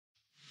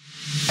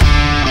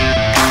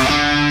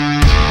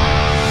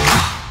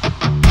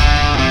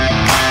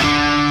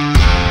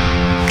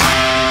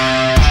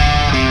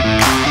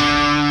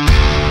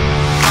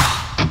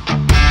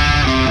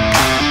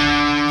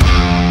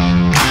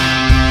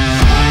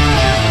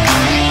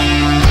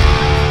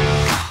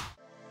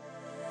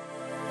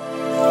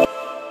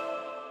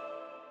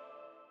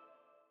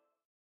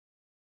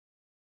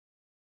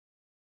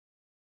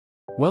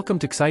Welcome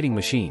to Xciting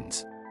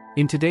Machines.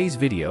 In today's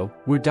video,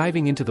 we're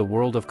diving into the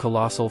world of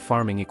colossal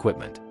farming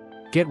equipment.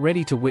 Get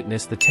ready to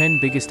witness the 10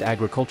 biggest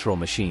agricultural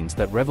machines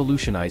that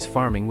revolutionize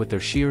farming with their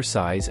sheer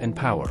size and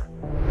power.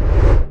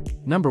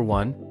 Number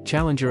 1,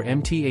 Challenger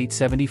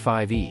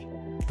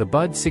MT875E. The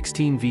Bud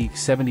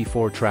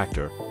 16V74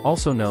 tractor,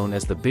 also known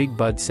as the Big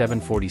Bud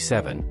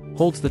 747,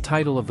 holds the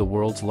title of the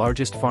world's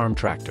largest farm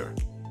tractor.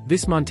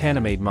 This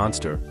Montana-made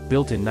monster,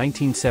 built in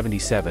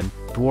 1977,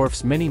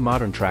 dwarfs many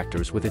modern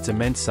tractors with its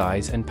immense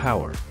size and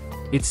power.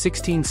 Its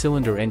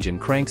 16-cylinder engine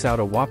cranks out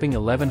a whopping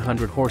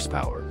 1,100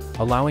 horsepower,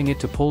 allowing it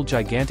to pull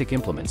gigantic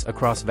implements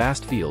across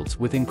vast fields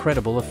with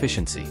incredible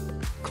efficiency.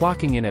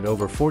 Clocking in at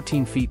over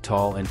 14 feet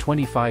tall and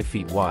 25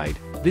 feet wide,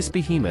 this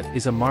behemoth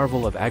is a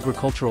marvel of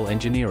agricultural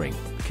engineering,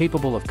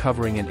 capable of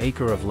covering an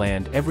acre of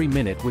land every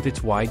minute with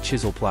its wide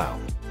chisel plow.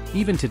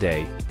 Even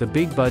today, the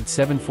Big Bud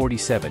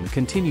 747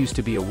 continues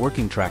to be a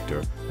working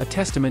tractor, a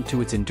testament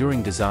to its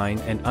enduring design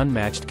and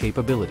unmatched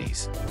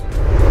capabilities.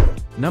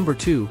 Number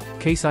 2,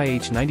 Case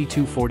IH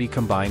 9240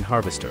 Combine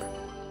Harvester.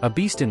 A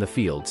beast in the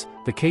fields,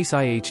 the Case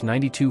IH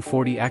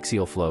 9240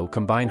 Axial Flow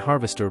Combine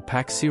Harvester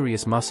packs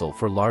serious muscle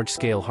for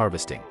large-scale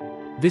harvesting.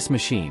 This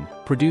machine,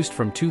 produced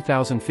from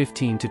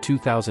 2015 to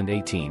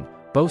 2018,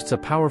 boasts a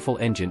powerful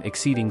engine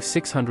exceeding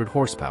 600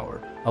 horsepower,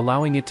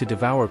 allowing it to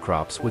devour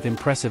crops with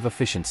impressive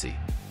efficiency.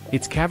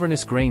 Its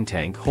cavernous grain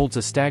tank holds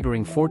a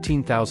staggering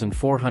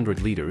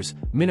 14,400 liters,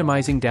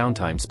 minimizing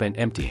downtime spent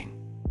emptying.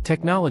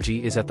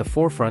 Technology is at the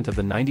forefront of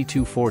the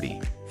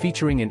 9240,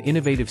 featuring an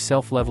innovative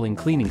self-leveling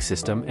cleaning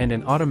system and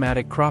an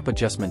automatic crop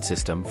adjustment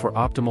system for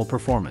optimal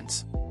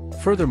performance.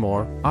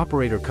 Furthermore,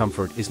 operator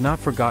comfort is not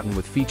forgotten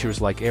with features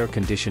like air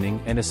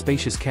conditioning and a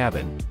spacious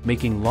cabin,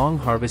 making long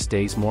harvest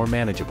days more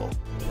manageable.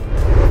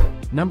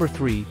 Number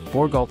 3,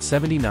 Bourgault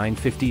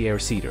 7950 Air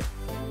Seeder.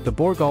 The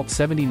Bourgault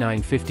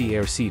 7950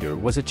 Air Seeder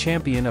was a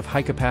champion of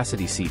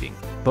high-capacity seeding,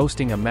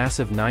 boasting a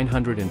massive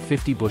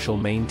 950-bushel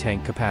main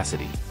tank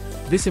capacity.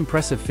 This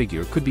impressive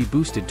figure could be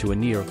boosted to a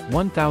near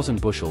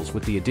 1,000 bushels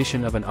with the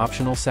addition of an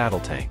optional saddle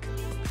tank.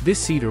 This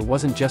seeder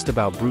wasn't just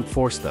about brute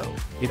force though,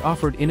 it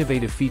offered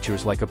innovative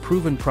features like a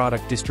proven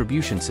product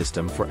distribution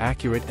system for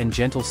accurate and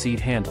gentle seed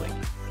handling.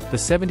 The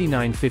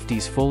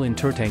 7950's full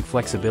intertank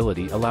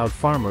flexibility allowed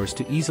farmers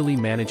to easily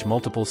manage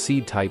multiple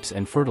seed types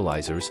and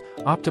fertilizers,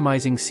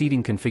 optimizing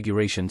seeding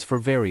configurations for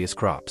various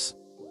crops.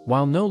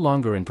 While no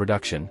longer in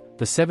production,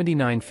 the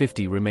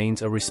 7950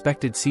 remains a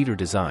respected seeder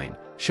design,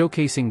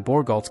 showcasing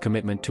Bourgault's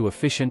commitment to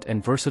efficient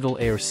and versatile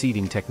air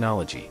seeding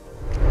technology.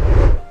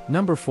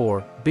 Number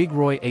 4, Big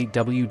Roy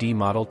 8WD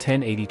Model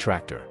 1080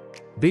 Tractor.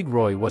 Big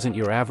Roy wasn't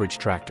your average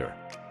tractor.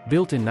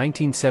 Built in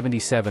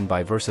 1977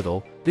 by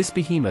Versatile, this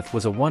behemoth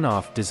was a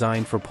one-off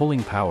designed for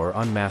pulling power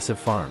on massive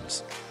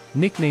farms.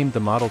 Nicknamed the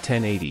Model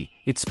 1080,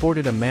 it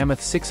sported a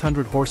mammoth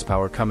 600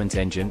 horsepower Cummins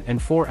engine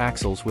and 4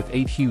 axles with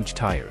 8 huge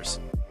tires.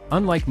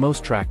 Unlike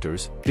most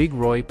tractors, Big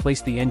Roy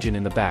placed the engine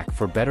in the back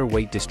for better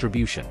weight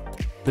distribution.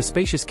 The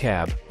spacious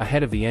cab,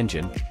 ahead of the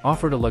engine,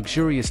 offered a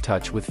luxurious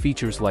touch with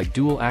features like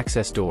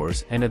dual-access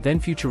doors and a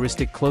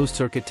then-futuristic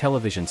closed-circuit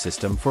television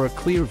system for a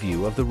clear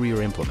view of the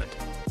rear implement.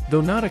 Though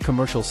not a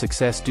commercial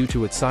success due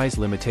to its size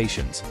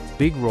limitations,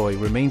 Big Roy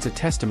remains a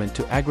testament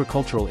to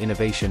agricultural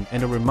innovation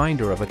and a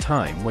reminder of a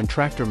time when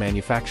tractor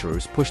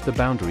manufacturers pushed the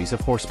boundaries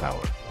of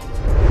horsepower.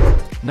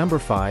 Number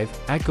 5,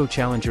 AGCO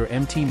Challenger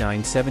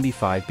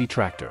MT975B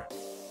Tractor.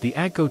 The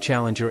AGCO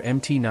Challenger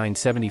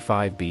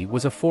MT975B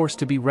was a force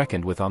to be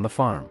reckoned with on the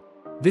farm.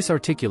 This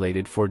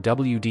articulated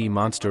 4WD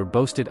monster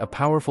boasted a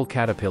powerful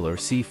Caterpillar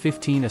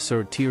C15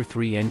 Assert Tier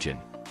 3 engine,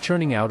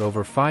 churning out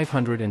over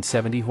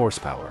 570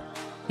 horsepower.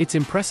 Its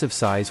impressive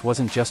size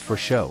wasn't just for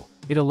show,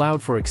 it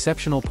allowed for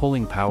exceptional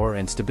pulling power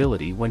and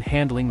stability when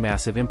handling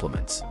massive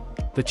implements.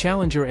 The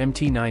Challenger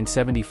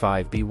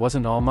MT975B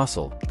wasn't all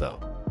muscle, though.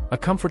 A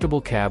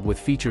comfortable cab with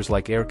features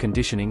like air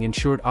conditioning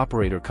ensured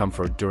operator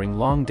comfort during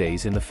long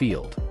days in the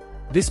field.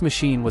 This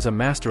machine was a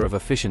master of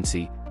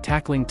efficiency,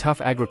 tackling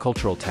tough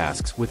agricultural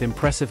tasks with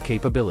impressive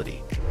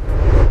capability.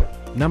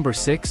 Number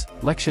 6,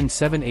 Lexion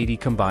 780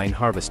 Combine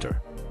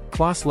Harvester.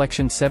 Claas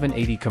Lexion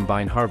 780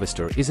 Combine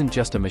Harvester isn't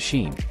just a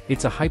machine,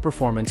 it's a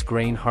high-performance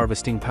grain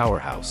harvesting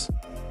powerhouse.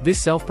 This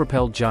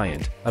self-propelled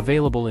giant,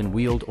 available in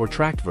wheeled or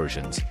tracked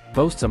versions,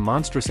 boasts a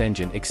monstrous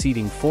engine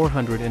exceeding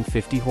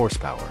 450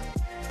 horsepower.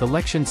 The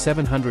Lexion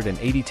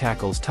 780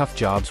 tackles tough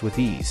jobs with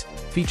ease,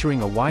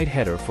 featuring a wide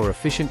header for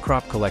efficient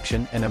crop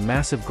collection and a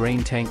massive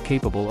grain tank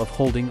capable of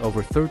holding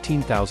over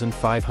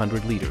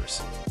 13,500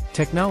 liters.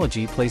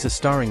 Technology plays a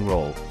starring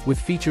role, with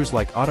features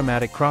like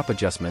automatic crop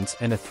adjustments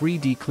and a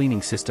 3D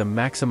cleaning system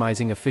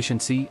maximizing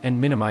efficiency and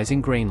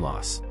minimizing grain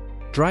loss.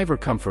 Driver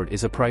comfort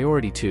is a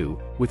priority too,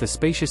 with a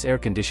spacious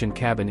air-conditioned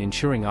cabin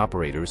ensuring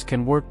operators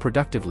can work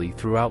productively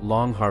throughout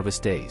long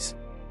harvest days.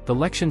 The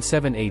Lexion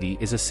 780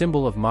 is a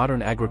symbol of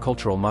modern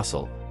agricultural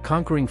muscle,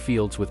 conquering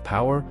fields with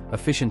power,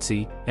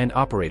 efficiency, and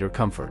operator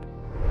comfort.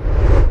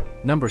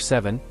 Number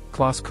 7,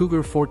 Claas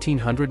Cougar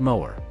 1400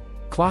 Mower.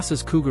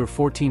 Claas's Cougar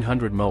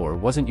 1400 mower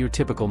wasn't your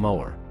typical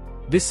mower.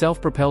 This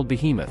self-propelled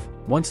behemoth,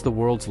 once the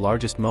world's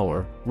largest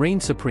mower,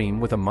 reigned supreme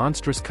with a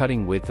monstrous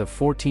cutting width of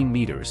 14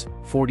 meters,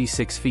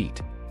 46 feet.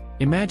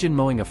 Imagine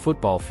mowing a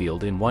football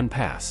field in one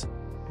pass.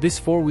 This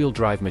four-wheel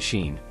drive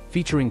machine,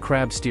 featuring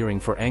crab steering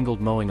for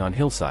angled mowing on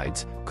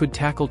hillsides, could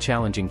tackle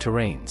challenging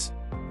terrains.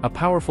 A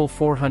powerful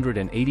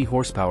 480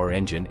 horsepower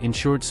engine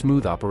ensured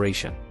smooth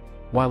operation.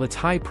 While its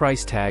high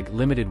price tag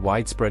limited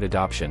widespread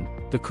adoption,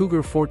 the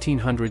Cougar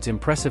 1400's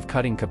impressive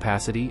cutting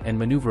capacity and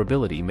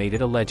maneuverability made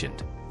it a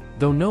legend.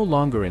 Though no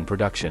longer in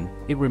production,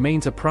 it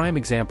remains a prime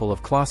example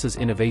of Claas's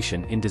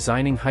innovation in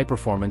designing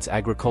high-performance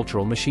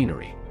agricultural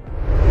machinery.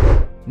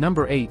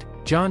 Number 8.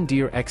 John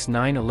Deere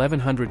X9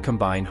 1100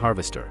 Combine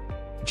Harvester.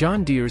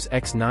 John Deere's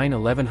X9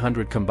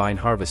 1100 Combine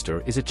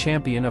Harvester is a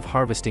champion of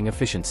harvesting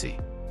efficiency.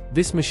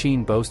 This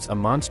machine boasts a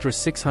monstrous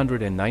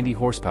 690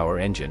 horsepower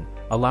engine,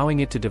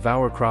 allowing it to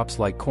devour crops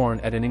like corn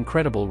at an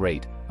incredible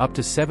rate, up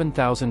to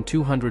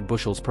 7,200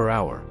 bushels per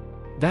hour.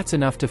 That's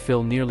enough to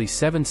fill nearly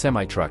 7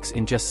 semi-trucks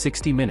in just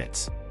 60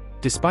 minutes.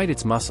 Despite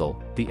its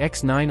muscle, the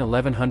X9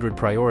 1100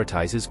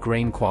 prioritizes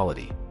grain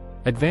quality.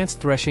 Advanced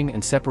threshing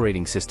and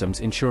separating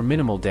systems ensure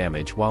minimal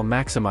damage while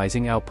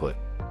maximizing output.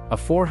 A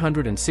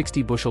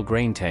 460-bushel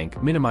grain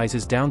tank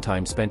minimizes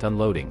downtime spent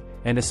unloading,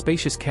 and a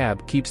spacious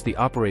cab keeps the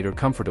operator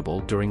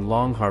comfortable during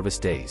long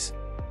harvest days.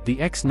 The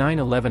X9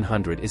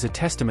 1100 is a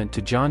testament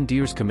to John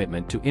Deere's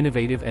commitment to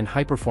innovative and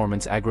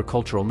high-performance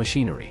agricultural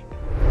machinery.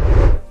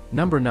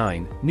 Number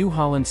 9. New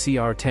Holland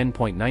CR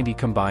 10.90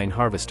 Combine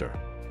Harvester.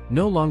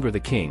 No longer the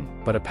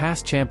king, but a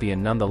past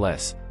champion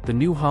nonetheless, the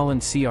New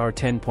Holland CR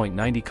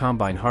 10.90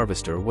 Combine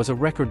Harvester was a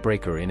record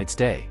breaker in its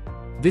day.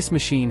 This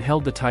machine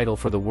held the title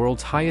for the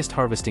world's highest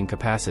harvesting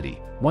capacity,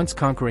 once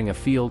conquering a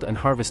field and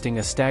harvesting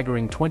a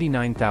staggering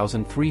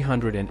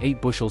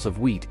 29,308 bushels of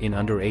wheat in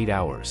under 8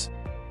 hours.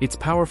 Its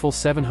powerful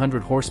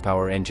 700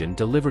 horsepower engine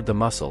delivered the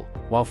muscle,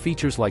 while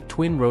features like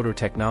twin-rotor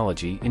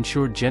technology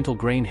ensured gentle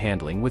grain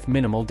handling with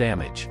minimal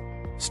damage.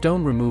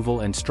 Stone removal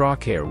and straw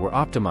care were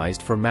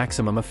optimized for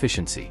maximum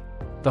efficiency.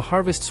 The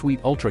Harvest Suite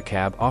Ultra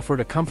Cab offered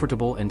a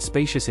comfortable and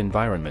spacious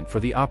environment for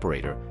the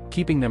operator,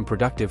 keeping them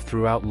productive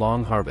throughout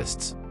long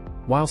harvests.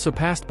 While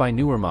surpassed by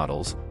newer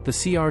models, the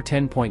CR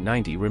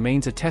 10.90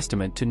 remains a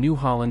testament to New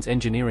Holland's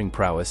engineering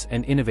prowess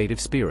and innovative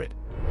spirit.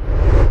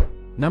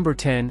 Number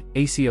 10.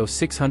 ACO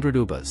 600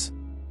 UBAs.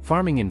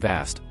 Farming in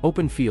vast,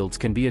 open fields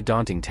can be a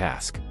daunting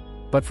task.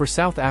 But for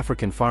South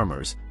African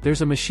farmers,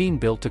 there's a machine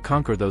built to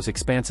conquer those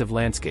expansive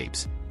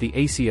landscapes, the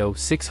ACO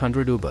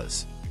 600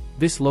 UBAs.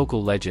 This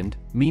local legend,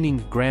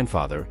 meaning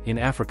grandfather in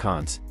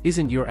Afrikaans,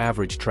 isn't your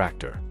average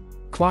tractor.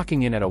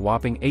 Clocking in at a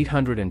whopping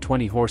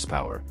 820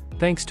 horsepower,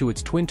 thanks to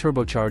its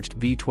twin-turbocharged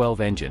V12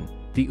 engine,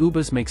 the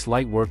UBAs makes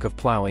light work of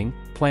plowing,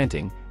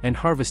 planting, and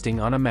harvesting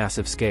on a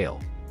massive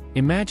scale.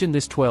 Imagine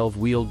this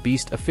 12-wheeled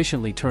beast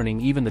efficiently turning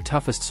even the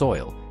toughest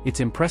soil, its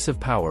impressive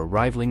power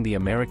rivaling the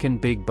American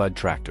Big Bud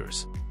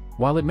tractors.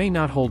 While it may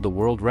not hold the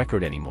world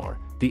record anymore,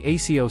 the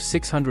ACO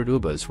 600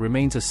 UBAs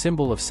remains a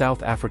symbol of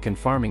South African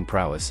farming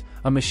prowess,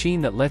 a machine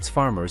that lets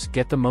farmers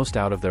get the most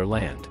out of their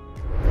land.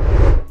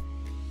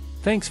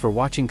 Thanks for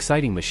watching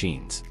Xciting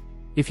Machines.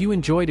 If you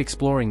enjoyed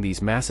exploring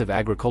these massive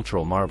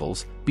agricultural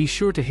marvels, be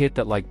sure to hit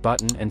that like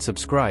button and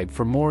subscribe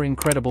for more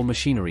incredible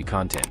machinery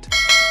content.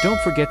 Don't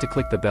forget to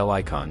click the bell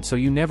icon so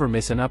you never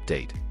miss an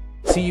update.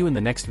 See you in the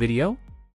next video.